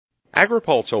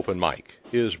AgriPulse Open Mic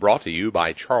is brought to you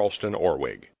by Charleston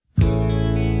Orwig.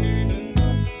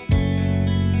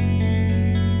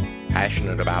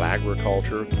 Passionate about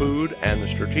agriculture, food, and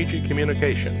strategic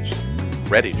communications.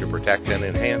 Ready to protect and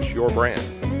enhance your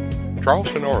brand.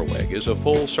 Charleston Orwig is a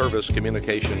full-service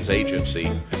communications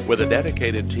agency with a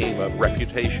dedicated team of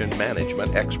reputation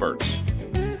management experts.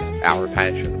 Our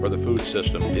passion for the food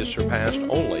system is surpassed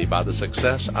only by the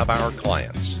success of our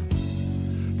clients.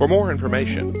 For more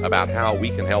information about how we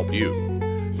can help you,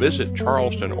 visit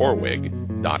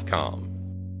charlestonorwig.com.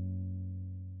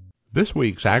 This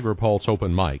week's AgriPulse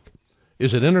Open Mic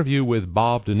is an interview with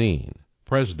Bob Dineen,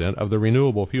 president of the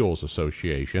Renewable Fuels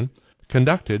Association,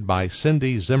 conducted by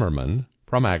Cindy Zimmerman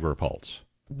from AgriPulse.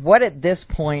 What at this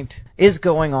point is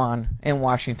going on in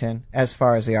Washington as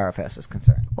far as the RFS is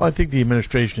concerned? Well, I think the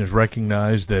administration has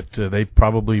recognized that they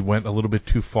probably went a little bit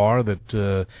too far,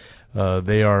 that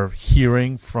they are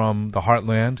hearing from the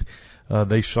heartland.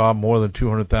 They saw more than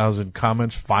 200,000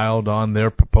 comments filed on their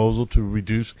proposal to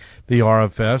reduce the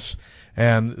RFS,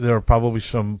 and there are probably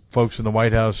some folks in the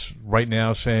White House right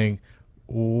now saying,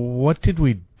 what did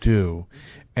we do?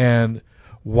 And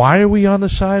why are we on the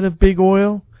side of big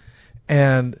oil?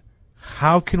 And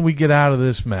how can we get out of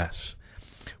this mess?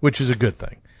 Which is a good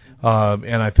thing.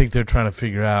 And I think they're trying to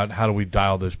figure out how do we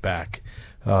dial this back.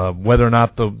 Whether or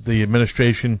not the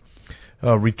administration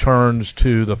returns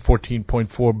to the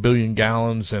 14.4 billion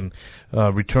gallons and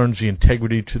returns the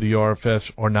integrity to the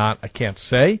RFS or not, I can't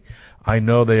say. I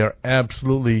know they are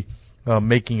absolutely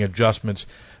making adjustments.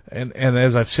 And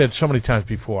as I've said so many times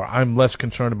before, I'm less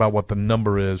concerned about what the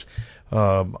number is.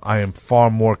 I am far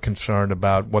more concerned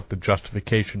about what the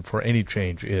justification for any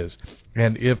change is.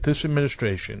 And if this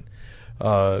administration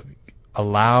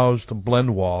allows the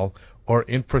blend wall or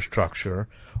infrastructure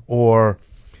or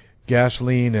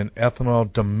gasoline and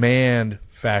ethanol demand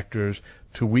factors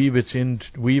to weave its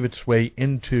way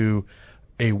into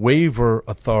a waiver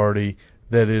authority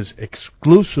that is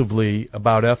exclusively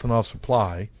about ethanol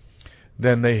supply,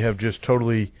 then they have just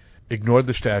totally ignored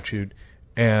the statute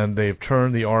and they've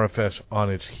turned the RFS on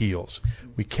its heels.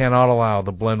 We cannot allow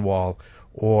the blend wall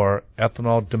or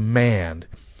ethanol demand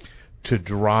to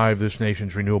drive this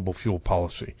nation's renewable fuel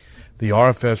policy. The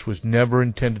RFS was never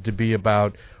intended to be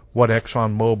about what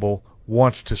ExxonMobil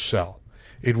wants to sell.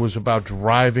 It was about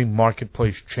driving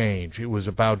marketplace change. It was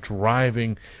about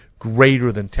driving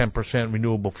greater than 10%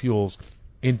 renewable fuels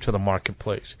into the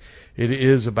marketplace. It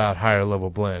is about higher level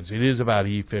blends. It is about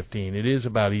E15. It is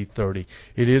about E30.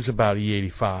 It is about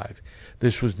E85.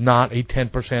 This was not a 10%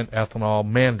 ethanol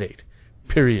mandate,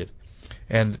 period.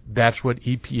 And that's what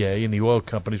EPA and the oil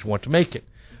companies want to make it.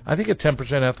 I think a 10%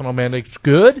 ethanol mandate is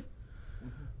good,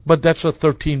 but that's a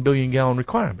 13 billion gallon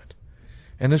requirement.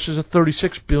 And this is a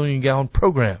 36 billion gallon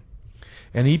program.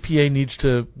 And EPA needs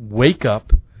to wake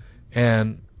up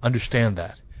and understand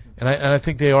that. And I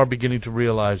think they are beginning to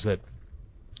realize that,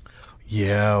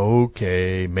 yeah,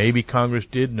 okay, maybe Congress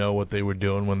did know what they were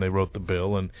doing when they wrote the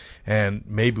bill, and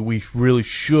maybe we really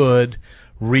should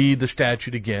read the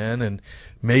statute again, and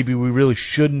maybe we really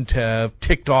shouldn't have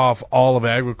ticked off all of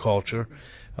agriculture.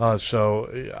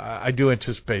 So I do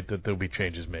anticipate that there will be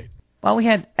changes made. Well, we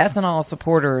had ethanol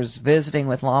supporters visiting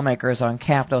with lawmakers on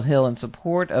Capitol Hill in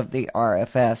support of the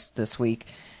RFS this week.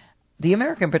 The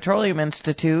American Petroleum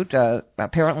Institute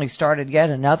apparently started yet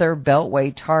another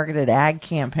Beltway-targeted ag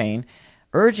campaign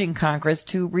urging Congress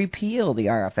to repeal the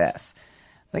RFS.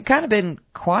 They've kind of been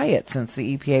quiet since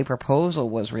the EPA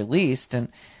proposal was released, and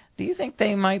do you think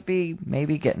they might be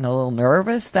maybe getting a little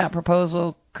nervous that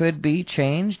proposal could be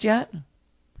changed yet?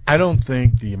 I don't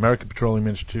think the American Petroleum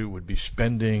Institute would be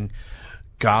spending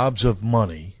gobs of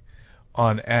money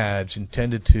on ads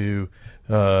intended to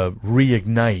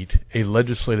reignite a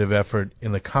legislative effort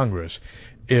in the Congress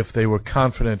if they were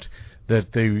confident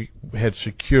that they had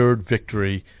secured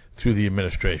victory through the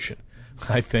administration.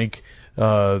 I think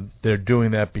they're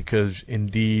doing that because,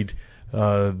 indeed,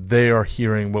 they are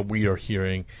hearing what we are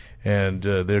hearing, and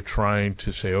they're trying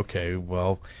to say, okay,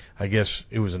 well, I guess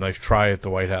it was a nice try at the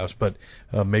White House, but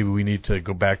maybe we need to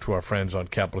go back to our friends on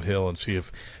Capitol Hill and see if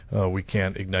we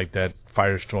can't ignite that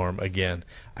firestorm again.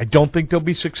 I don't think they'll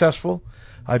be successful.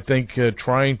 I think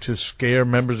trying to scare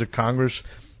members of Congress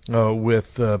with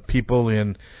people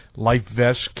in life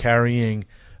vests carrying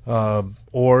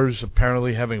oars,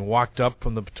 apparently having walked up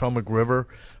from the Potomac River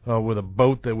with a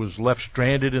boat that was left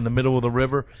stranded in the middle of the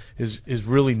river is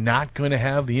really not going to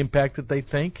have the impact that they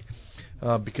think,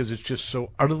 because it's just so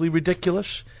utterly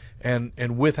ridiculous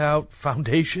and without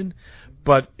foundation.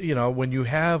 But, you know, when you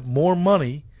have more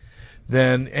money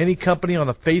than any company on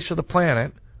the face of the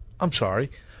planet,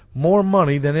 more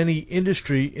money than any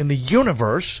industry in the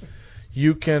universe,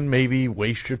 you can maybe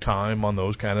waste your time on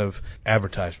those kind of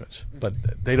advertisements, but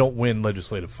they don't win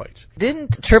legislative fights.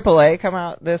 Didn't AAA come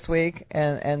out this week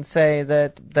and say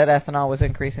that ethanol was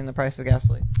increasing the price of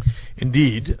gasoline?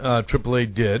 Indeed,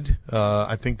 AAA did.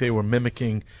 I think they were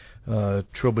mimicking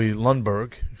Trilby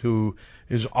Lundberg, who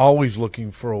is always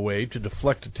looking for a way to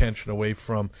deflect attention away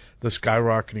from the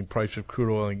skyrocketing price of crude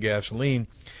oil and gasoline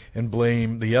and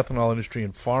blame the ethanol industry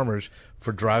and farmers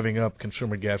for driving up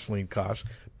consumer gasoline costs,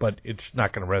 but it's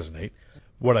not going to resonate.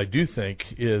 What I do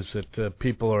think is that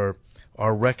people are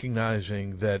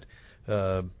recognizing that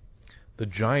the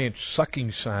giant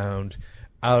sucking sound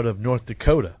out of North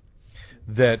Dakota,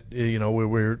 that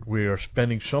we are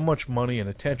spending so much money and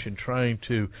attention trying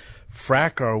to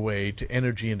frack our way to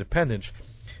energy independence,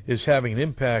 is having an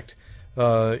impact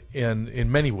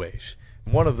in many ways.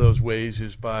 One of those ways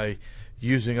is by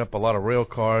using up a lot of rail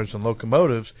cars and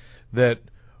locomotives that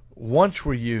once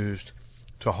were used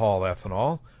to haul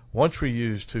ethanol, once were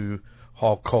used to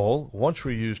haul coal, once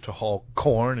were used to haul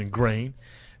corn and grain,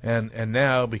 and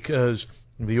now, because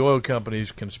the oil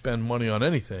companies can spend money on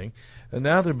anything, and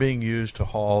now they're being used to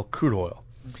haul crude oil.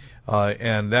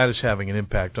 And that is having an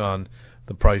impact on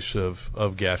the price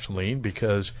of gasoline,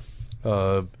 because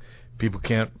people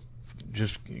can't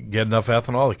just get enough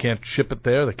ethanol. They can't ship it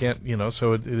there. They can't,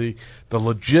 so the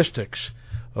logistics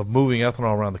of moving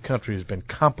ethanol around the country has been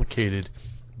complicated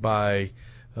by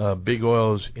Big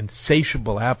Oil's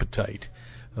insatiable appetite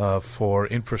for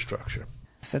infrastructure.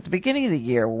 So at the beginning of the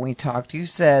year when we talked, you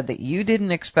said that you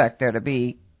didn't expect there to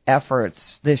be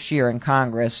efforts this year in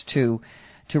Congress to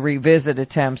revisit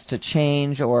attempts to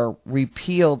change or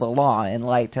repeal the law in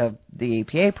light of the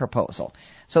EPA proposal.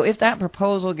 So if that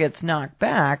proposal gets knocked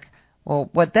back, well,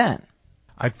 what then?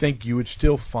 I think you would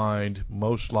still find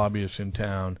most lobbyists in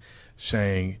town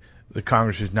saying the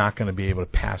Congress is not going to be able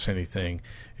to pass anything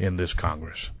in this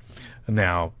Congress.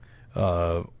 Now,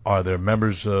 are there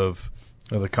members of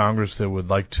the Congress that would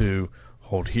like to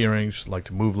hold hearings, like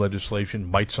to move legislation?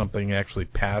 Might something actually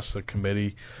pass the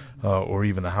committee or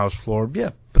even the House floor?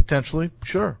 Yeah, potentially,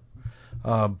 sure.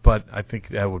 But I think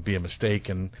that would be a mistake,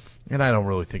 and I don't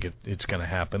really think it's going to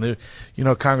happen.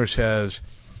 Congress has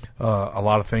a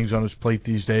lot of things on its plate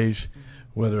these days,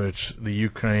 whether it's the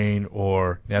Ukraine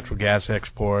or natural gas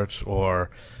exports or,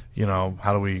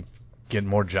 how do we get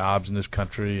more jobs in this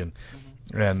country, and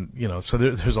so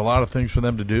there's a lot of things for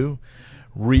them to do.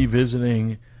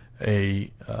 Revisiting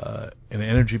an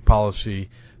energy policy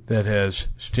that has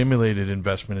stimulated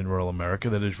investment in rural America,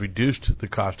 that has reduced the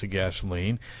cost of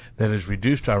gasoline, that has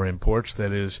reduced our imports,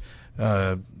 that is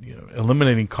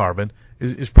eliminating carbon,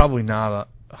 is probably not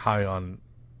high on.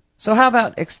 So how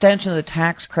about extension of the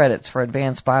tax credits for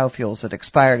advanced biofuels that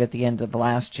expired at the end of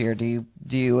last year? Do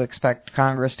you expect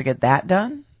Congress to get that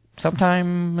done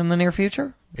sometime in the near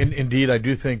future? Indeed, I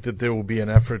do think that there will be an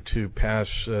effort to pass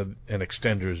an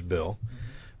extenders bill.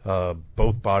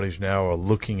 Both bodies now are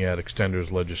looking at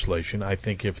extenders legislation. I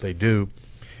think if they do,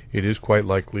 it is quite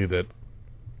likely that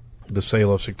the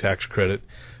cellulosic tax credit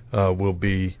will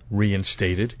be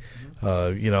reinstated.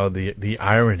 The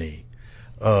irony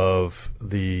of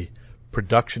the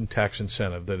production tax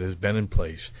incentive that has been in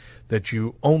place, that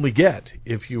you only get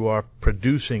if you are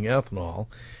producing ethanol,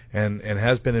 and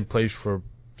has been in place for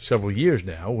several years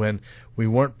now, when we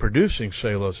weren't producing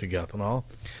cellulosic ethanol.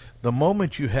 The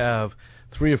moment you have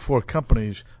 3 or 4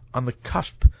 companies on the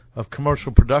cusp of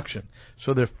commercial production,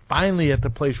 so they're finally at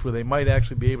the place where they might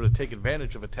actually be able to take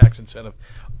advantage of a tax incentive,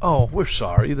 oh, we're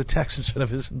sorry, the tax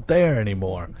incentive isn't there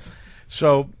anymore.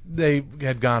 So they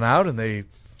had gone out and they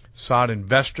sought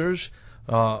investors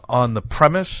on the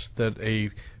premise that a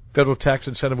federal tax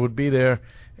incentive would be there,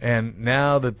 and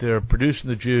now that they're producing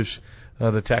the juice,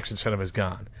 the tax incentive is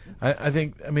gone. I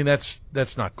think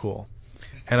that's not cool.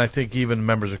 And I think even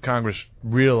members of Congress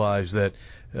realize that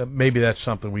maybe that's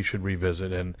something we should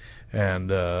revisit.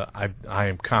 And I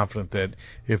am confident that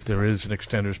if there is an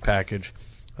extenders package,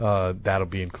 that'll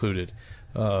be included.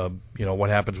 What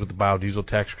happens with the biodiesel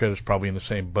tax credit is probably in the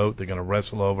same boat. They're going to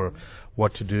wrestle over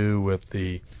what to do with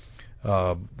the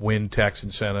wind tax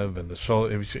incentive and the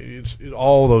solar,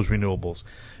 all those renewables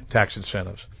tax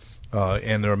incentives.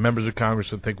 And there are members of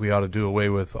Congress that think we ought to do away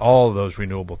with all of those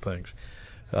renewable things.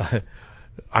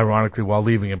 Ironically, while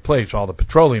leaving in place all the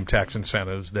petroleum tax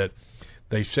incentives that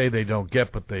they say they don't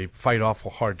get, but they fight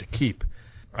awful hard to keep.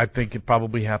 I think it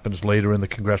probably happens later in the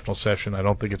congressional session. I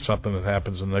don't think it's something that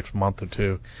happens in the next month or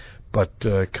two, but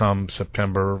come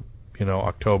September,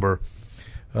 October,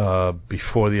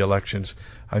 before the elections,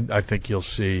 I think you'll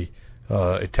see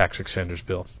a tax extenders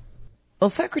bill. Well,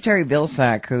 Secretary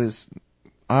Vilsack, who's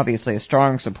obviously a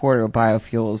strong supporter of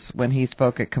biofuels. When he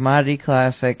spoke at Commodity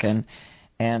Classic and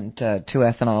to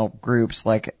ethanol groups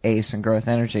like ACE and Growth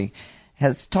Energy,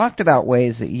 has talked about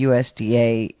ways that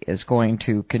USDA is going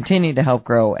to continue to help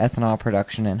grow ethanol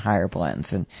production in higher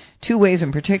blends. And two ways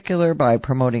in particular, by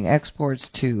promoting exports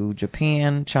to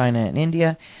Japan, China, and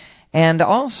India, and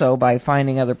also by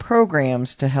finding other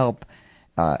programs to help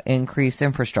increase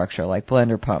infrastructure like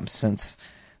blender pumps, since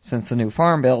the new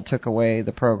Farm Bill took away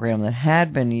the program that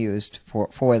had been used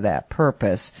for that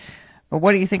purpose. But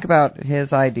what do you think about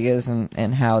his ideas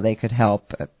and how they could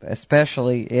help,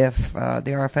 especially if the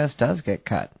RFS does get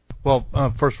cut? Well,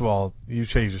 first of all, you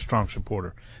say he's a strong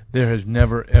supporter. There has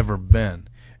never, ever been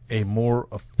a more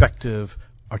effective,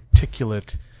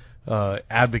 articulate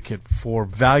advocate for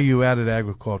value-added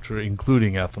agriculture,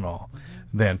 including ethanol,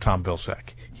 than Tom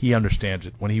Vilsack. He understands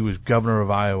it. When he was governor of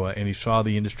Iowa and he saw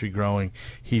the industry growing,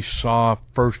 he saw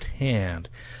firsthand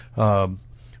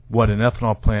what an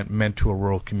ethanol plant meant to a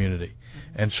rural community.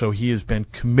 And so he has been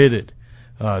committed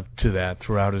to that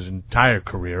throughout his entire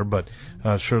career, but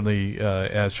certainly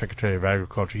as Secretary of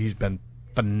Agriculture, he's been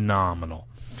phenomenal.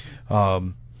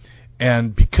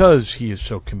 And because he is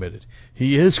so committed,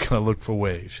 he is going to look for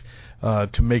ways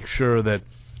to make sure that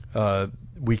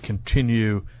we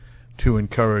continue to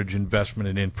encourage investment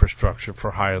in infrastructure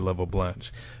for higher level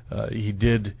blends. He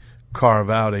did carve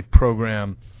out a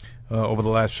program over the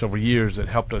last several years that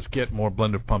helped us get more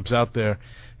blender pumps out there.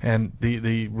 And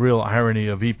the real irony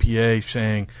of EPA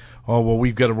saying, oh, well,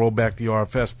 we've got to roll back the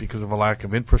RFS because of a lack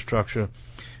of infrastructure,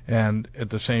 and at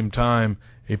the same time,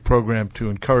 a program to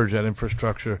encourage that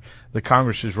infrastructure, the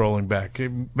Congress is rolling back.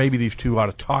 Maybe these two ought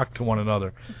to talk to one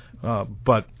another.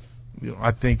 But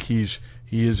I think he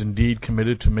is indeed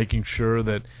committed to making sure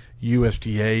that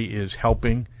USDA is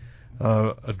helping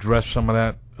address some of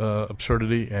that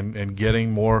absurdity and getting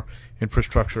more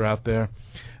infrastructure out there.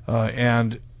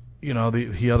 And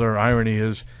the other irony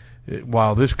is,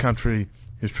 while this country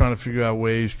is trying to figure out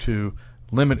ways to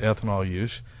limit ethanol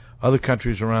use, other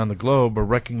countries around the globe are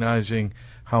recognizing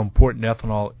how important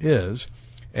ethanol is,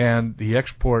 and the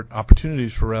export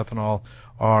opportunities for ethanol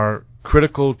are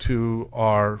critical to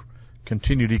our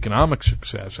continued economic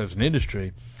success as an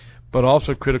industry, but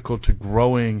also critical to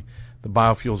growing the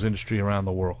biofuels industry around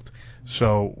the world.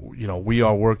 So, we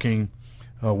are working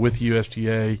with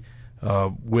USDA,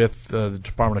 with the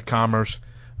Department of Commerce,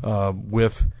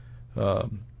 with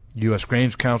U.S.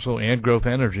 Grains Council and Growth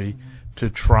Energy to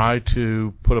try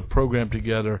to put a program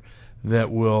together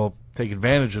that will take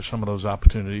advantage of some of those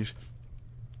opportunities.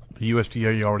 The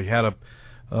USDA already had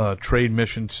a trade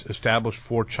mission established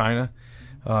for China.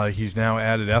 He's now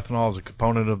added ethanol as a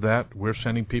component of that. We're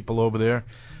sending people over there.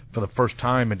 For the first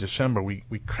time in December, we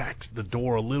cracked the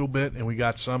door a little bit, and we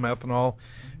got some ethanol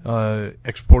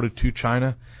exported to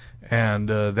China, and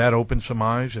that opened some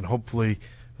eyes, and hopefully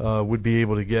would be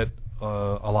able to get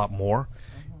a lot more.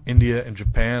 India and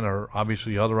Japan are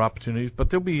obviously other opportunities, but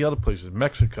there'll be other places.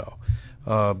 Mexico.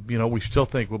 We still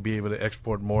think we'll be able to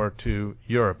export more to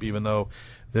Europe, even though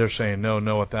they're saying no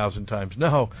 1,000 times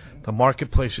no. The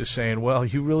marketplace is saying, well,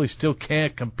 you really still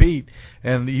can't compete,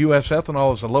 and the U.S.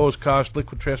 ethanol is the lowest cost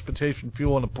liquid transportation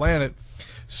fuel on the planet.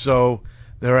 So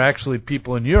there are actually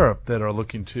people in Europe that are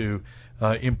looking to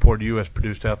import U.S.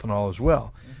 produced ethanol as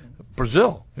well.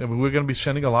 Brazil. We're going to be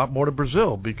sending a lot more to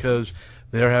Brazil because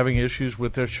they're having issues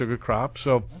with their sugar crop.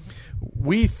 So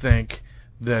we think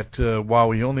that while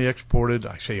we only exported,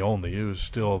 I say only, it was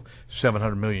still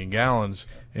 700 million gallons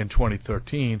in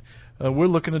 2013, we're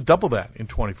looking to double that in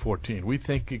 2014. We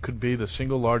think it could be the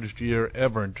single largest year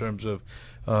ever in terms of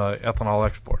ethanol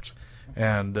exports.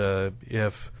 And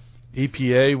if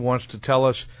EPA wants to tell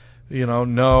us,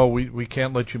 no, we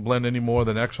can't let you blend any more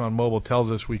than ExxonMobil tells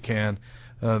us we can,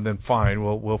 then fine,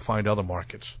 we'll find other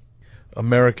markets.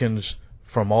 Americans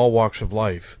from all walks of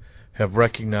life have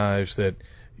recognized that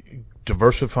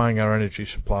diversifying our energy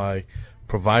supply,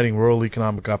 providing rural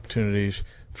economic opportunities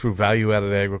through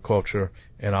value-added agriculture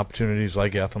and opportunities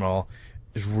like ethanol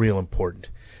is real important.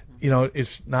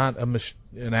 It's not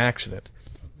an accident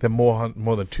that more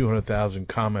than 200,000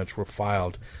 comments were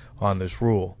filed on this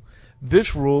rule.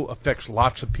 This rule affects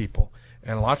lots of people,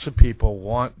 and lots of people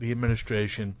want the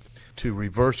administration to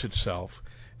reverse itself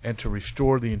and to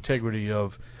restore the integrity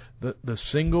of the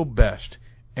single best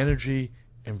energy,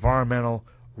 environmental,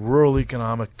 rural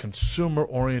economic,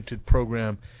 consumer-oriented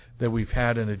program that we've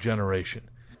had in a generation.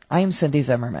 I'm Cindy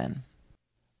Zimmerman.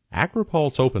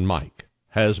 AgriPulse Open Mic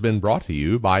has been brought to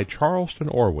you by Charleston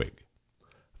Orwig.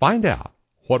 Find out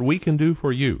what we can do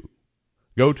for you.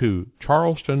 Go to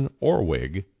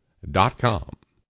charlestonorwig.com.